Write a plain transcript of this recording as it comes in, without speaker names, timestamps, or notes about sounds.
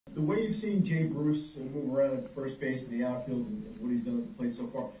The way you've seen Jay Bruce move around at first base and the outfield and what he's done at the plate so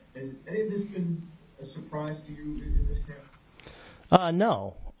far, has any of this been a surprise to you in this camp?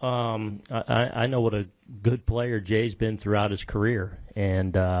 No. I know what a good player Jay's been throughout his career.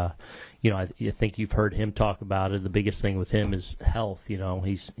 And, I think you've heard him talk about it. The biggest thing with him is health.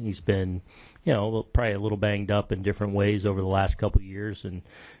 He's been, probably a little banged up in different ways over the last couple of years, and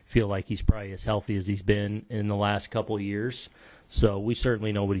feel like he's probably as healthy as he's been in the last couple of years. So we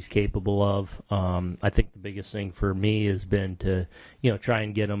certainly know what he's capable of. I think the biggest thing for me has been to, try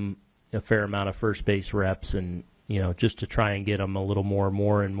and get him a fair amount of first base reps and, just to try and get him a little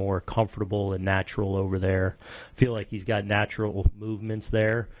more comfortable and natural over there. I feel like he's got natural movements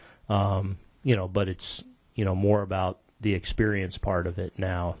there, but it's, more about the experience part of it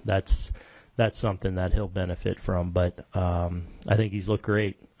now. That's something that he'll benefit from. But I think he's looked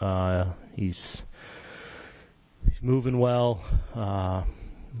great. He's moving well.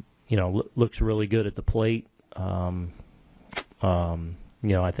 Looks really good at the plate. I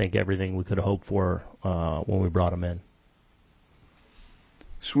think everything we could have hoped for when we brought him in.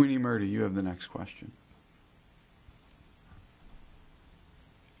 Sweeney Murdy, you have the next question.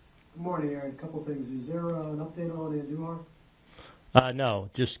 Good morning, Aaron. A couple things. Is there an update on Andujar?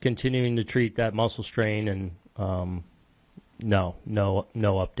 No, just continuing to treat that muscle strain, and no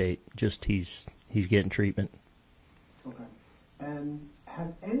update. Just he's getting treatment. Okay. And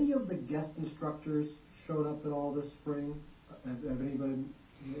have any of the guest instructors showed up at all this spring? Have any of them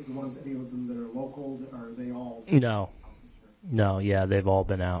that are local? Are they all? No. Yeah, they've all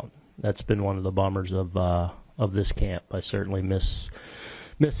been out. That's been one of the bummers of this camp. I certainly miss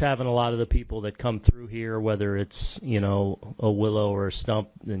having a lot of the people that come through here, whether it's a Willow or a Stump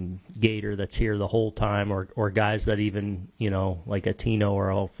and Gator that's here the whole time, or guys that even like a Tino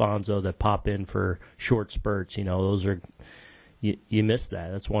or Alfonso that pop in for short spurts. Those are you miss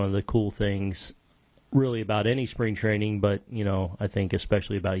that. That's one of the cool things really about any spring training, but I think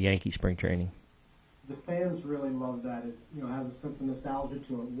especially about Yankee spring training. The fans really love that. It has a sense of nostalgia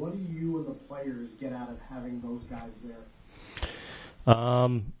to it. What do you and the players get out of having those guys there?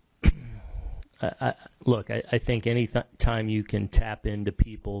 Look, I think any time you can tap into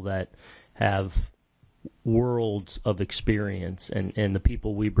people that have worlds of experience, and the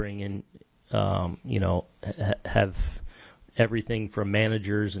people we bring in, have everything from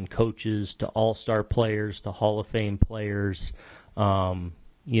managers and coaches to all-star players to Hall of Fame players,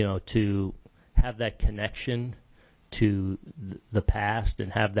 to have that connection to the past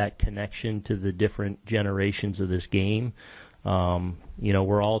and have that connection to the different generations of this game.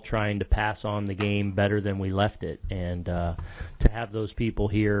 We're all trying to pass on the game better than we left it. And to have those people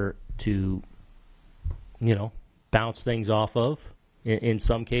here to, bounce things off of, in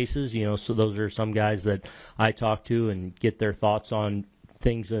some cases, so those are some guys that I talk to and get their thoughts on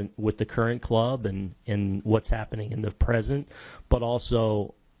things with the current club and what's happening in the present. But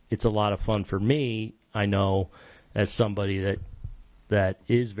also, it's a lot of fun for me, I know, as somebody that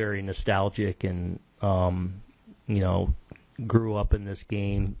is very nostalgic and, grew up in this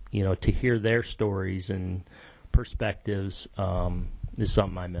game, to hear their stories and perspectives is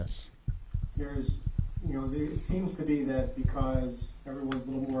something I miss. It seems to be that because everyone's a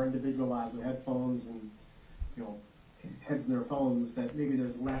little more individualized with headphones and, heads in their phones, that maybe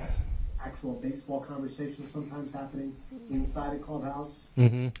there's less actual baseball conversations sometimes happening inside a clubhouse.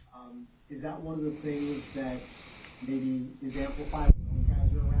 Mm-hmm. Is that one of the things that maybe is amplified when you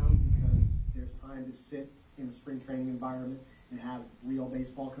guys are around because there's time to sit in a spring training environment and have real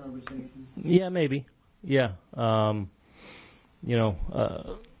baseball conversations? Yeah, maybe. Yeah.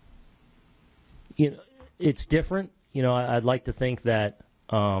 It's different. I'd like to think that,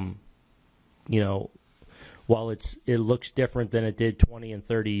 while it looks different than it did 20 and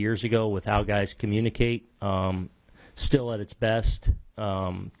 30 years ago with how guys communicate, still at its best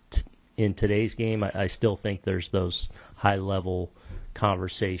in today's game, I still think there's those high-level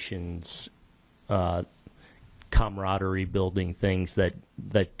conversations, camaraderie building things that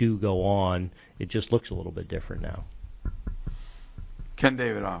do go on. It just looks a little bit different now. Ken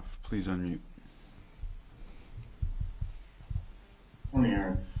Davidoff, please unmute. Morning,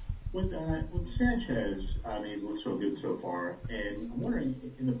 Aaron. With Sanchez, he looks so good so far, and I'm wondering,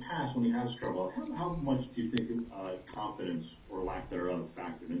 in the past when he has struggled, how much do you think confidence or lack thereof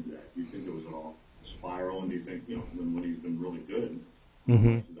factored into that? Do you think there was at all a spiral, and do you think, when he's been really good, how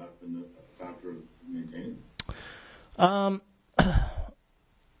much has that been a factor of maintaining?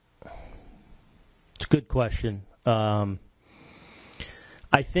 It's a good question. I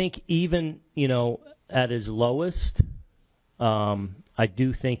think even, at his lowest, I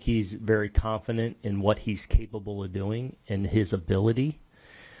do think he's very confident in what he's capable of doing and his ability.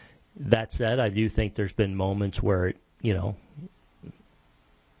 That said, I do think there's been moments where,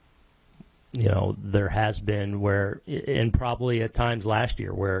 there has been where, and probably at times last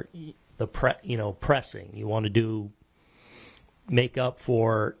year, where pressing, you want to make up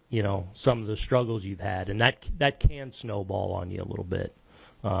for, some of the struggles you've had, and that can snowball on you a little bit.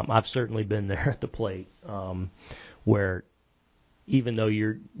 I've certainly been there at the plate, where even though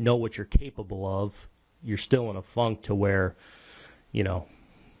you know what you're capable of, you're still in a funk to where,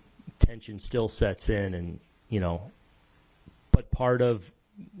 tension still sets in, and, but part of,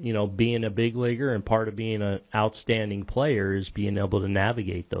 being a big leaguer and part of being an outstanding player is being able to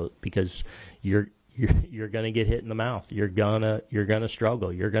navigate those, because you're going to get hit in the mouth. You're gonna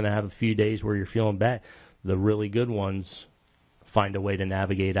struggle. You're going to have a few days where you're feeling bad. The really good ones find a way to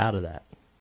navigate out of that.